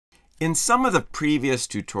In some of the previous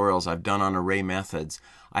tutorials I've done on array methods,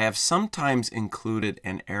 I have sometimes included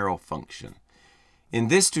an arrow function. In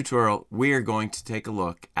this tutorial, we are going to take a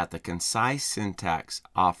look at the concise syntax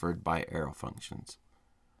offered by arrow functions.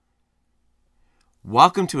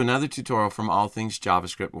 Welcome to another tutorial from All Things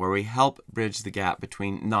JavaScript, where we help bridge the gap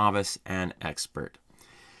between novice and expert.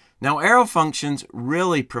 Now, arrow functions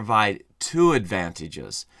really provide two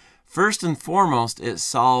advantages. First and foremost, it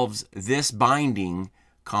solves this binding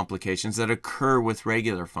complications that occur with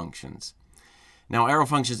regular functions. Now, arrow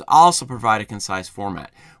functions also provide a concise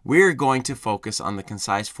format. We're going to focus on the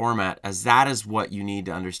concise format, as that is what you need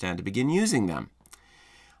to understand to begin using them.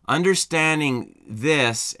 Understanding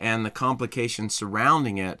this and the complications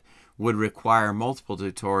surrounding it would require multiple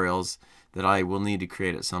tutorials that I will need to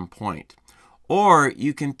create at some point. Or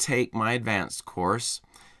you can take my advanced course,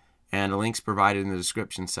 and a link's provided in the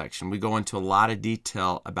description section. We go into a lot of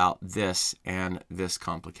detail about this and this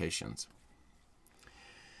complications.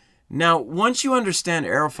 Now, once you understand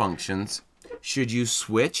arrow functions, should you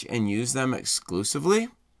switch and use them exclusively?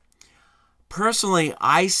 Personally,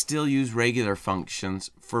 I still use regular functions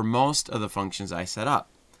for most of the functions I set up.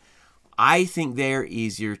 I think they are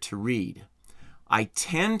easier to read. I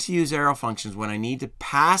tend to use arrow functions when I need to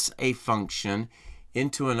pass a function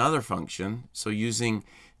into another function, so using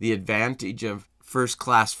the advantage of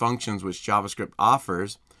first-class functions which JavaScript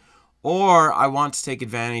offers, or I want to take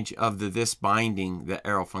advantage of the this binding that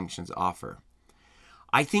arrow functions offer.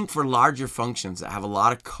 I think for larger functions that have a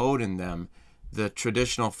lot of code in them, the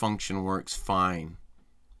traditional function works fine.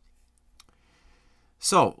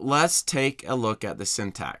 So let's take a look at the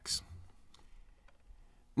syntax.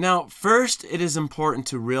 Now, first, it is important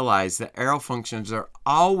to realize that arrow functions are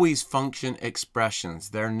always function expressions.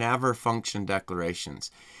 They're never function declarations.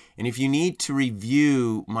 And if you need to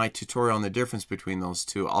review my tutorial on the difference between those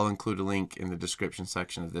two, I'll include a link in the description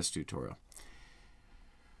section of this tutorial.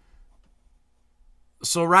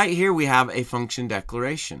 So right here we have a function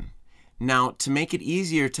declaration. Now, to make it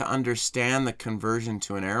easier to understand the conversion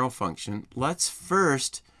to an arrow function, let's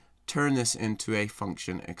first turn this into a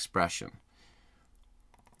function expression.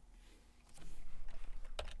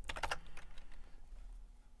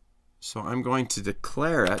 So I'm going to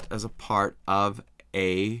declare it as a part of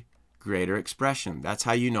a greater expression. That's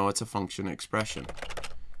how you know it's a function expression.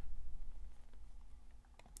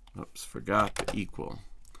 Oops, forgot the equal.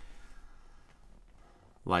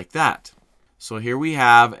 Like that. So here we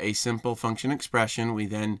have a simple function expression. We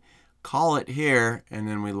then call it here, and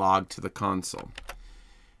then we log to the console.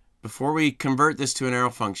 Before we convert this to an arrow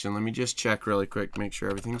function, let me just check really quick, make sure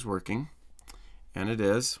everything's working. And it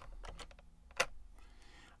is.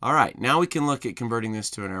 All right, now we can look at converting this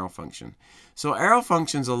to an arrow function. So arrow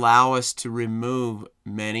functions allow us to remove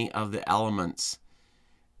many of the elements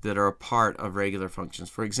that are a part of regular functions.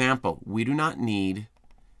 For example, we do not need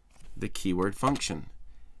the keyword function.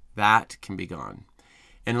 That can be gone.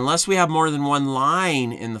 And unless we have more than one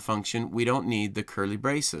line in the function, we don't need the curly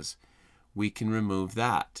braces. We can remove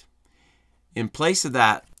that. In place of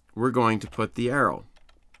that, we're going to put the arrow.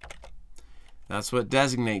 That's what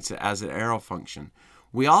designates it as an arrow function.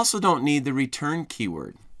 We also don't need the return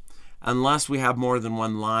keyword unless we have more than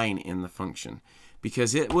one line in the function,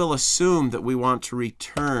 because it will assume that we want to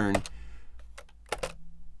return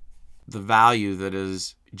the value that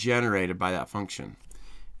is generated by that function.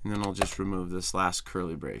 And then I'll just remove this last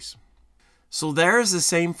curly brace. So there is the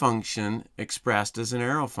same function expressed as an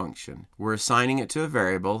arrow function. We're assigning it to a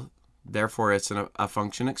variable, therefore it's a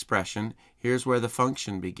function expression. Here's where the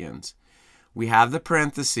function begins. We have the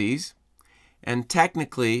parentheses. And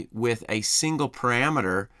technically, with a single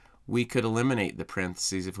parameter, we could eliminate the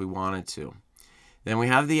parentheses if we wanted to. Then we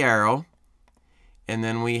have the arrow, and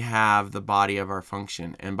then we have the body of our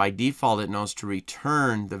function. And by default, it knows to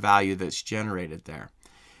return the value that's generated there.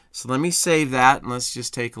 So let me save that, and let's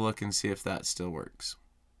just take a look and see if that still works.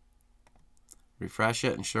 Refresh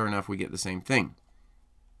it, and sure enough, we get the same thing.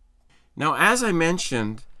 Now, as I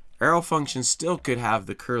mentioned, arrow functions still could have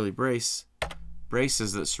the curly braces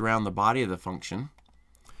that surround the body of the function,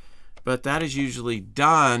 but that is usually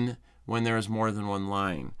done when there is more than one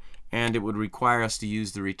line, and it would require us to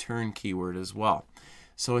use the return keyword as well.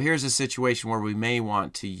 So here's a situation where we may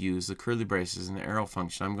want to use the curly braces in the arrow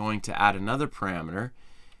function. I'm going to add another parameter,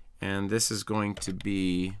 and this is going to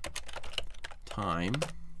be time,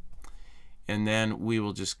 and then we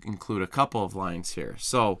will just include a couple of lines here.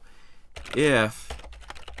 So if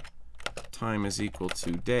time is equal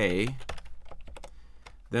to day,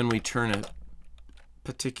 then we turn a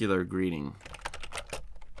particular greeting.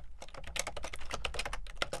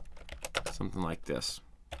 Something like this.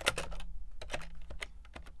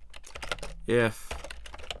 If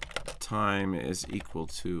time is equal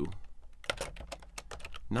to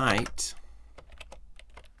night,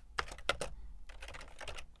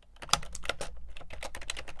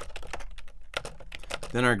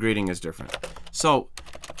 then our greeting is different. So,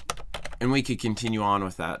 and we could continue on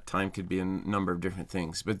with that. Time could be a number of different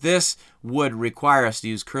things. But this would require us to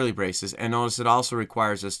use curly braces. And notice it also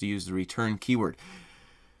requires us to use the return keyword.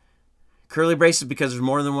 Curly braces because there's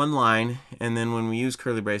more than one line. And then when we use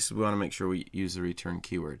curly braces, we want to make sure we use the return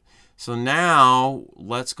keyword. So now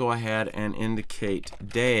let's go ahead and indicate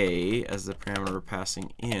day as the parameter we're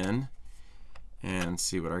passing in and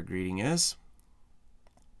see what our greeting is.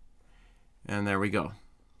 And there we go.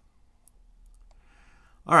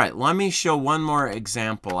 All right, let me show one more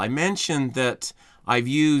example. I mentioned that I've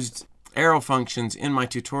used arrow functions in my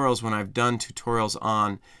tutorials when I've done tutorials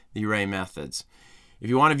on the array methods. If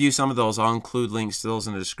you want to view some of those, I'll include links to those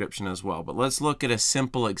in the description as well. But let's look at a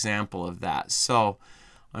simple example of that. So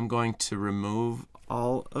I'm going to remove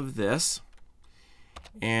all of this,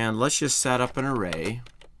 and let's just set up an array.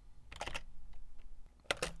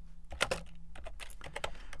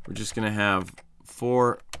 We're just going to have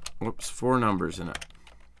four numbers in it.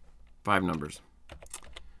 5 numbers.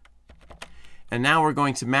 And now we're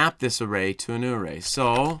going to map this array to a new array.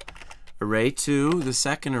 So array 2, the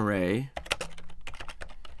second array,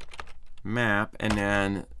 map, and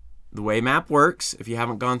then the way map works, if you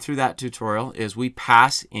haven't gone through that tutorial, is we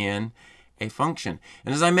pass in a function.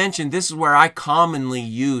 And as I mentioned, this is where I commonly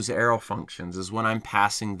use arrow functions, is when I'm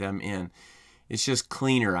passing them in. It's just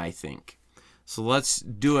cleaner, I think. So let's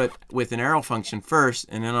do it with an arrow function first,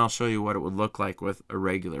 and then I'll show you what it would look like with a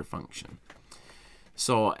regular function.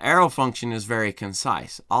 So arrow function is very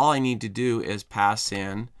concise. All I need to do is pass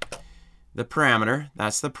in the parameter.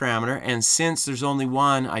 That's the parameter. And since there's only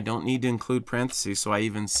one, I don't need to include parentheses, so I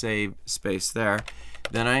even save space there.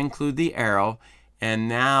 Then I include the arrow, and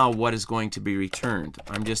now what is going to be returned?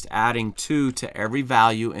 I'm just adding 2 to every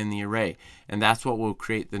value in the array, and that's what will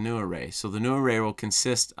create the new array. So the new array will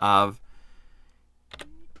consist of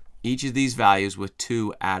each of these values with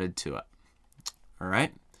 2 added to it. All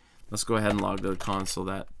right, let's go ahead and log to the console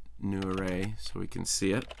that new array so we can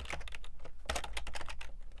see it.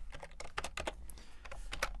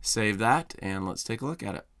 Save that, and let's take a look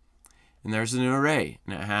at it. And there's the new array,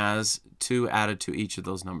 and it has 2 added to each of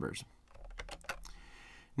those numbers.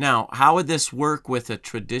 Now, how would this work with a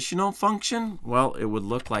traditional function? Well, it would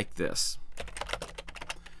look like this.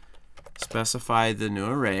 Specify the new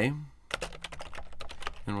array.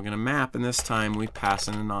 And we're going to map, and this time we pass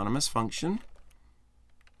an anonymous function.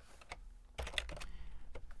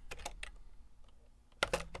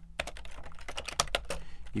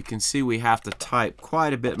 You can see we have to type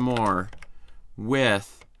quite a bit more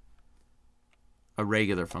with a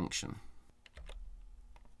regular function.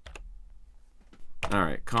 All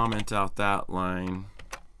right, comment out that line.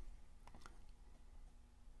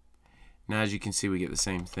 Now, as you can see, we get the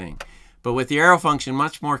same thing. But with the arrow function,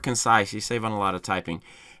 much more concise. You save on a lot of typing.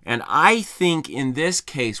 And I think in this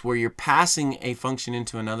case, where you're passing a function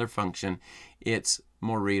into another function, it's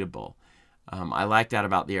more readable. I like that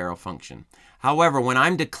about the arrow function. However, when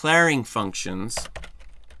I'm declaring functions,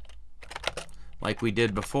 like we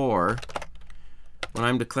did before, when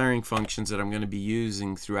I'm declaring functions that I'm going to be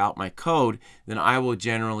using throughout my code, then I will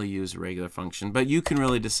generally use a regular function. But you can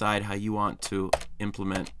really decide how you want to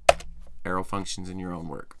implement arrow functions in your own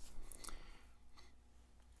work.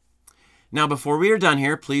 Now, before we are done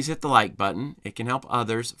here, please hit the like button. It can help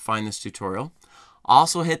others find this tutorial.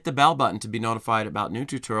 Also, hit the bell button to be notified about new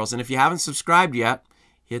tutorials. And if you haven't subscribed yet,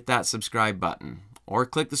 hit that subscribe button. Or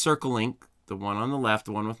click the circle link, the one on the left,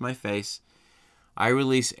 the one with my face. I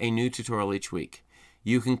release a new tutorial each week.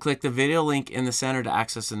 You can click the video link in the center to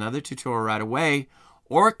access another tutorial right away,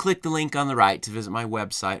 or click the link on the right to visit my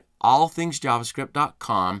website,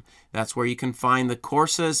 allthingsjavascript.com. That's where you can find the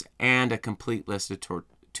courses and a complete list of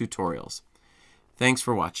tutorials. Thanks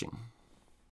for watching.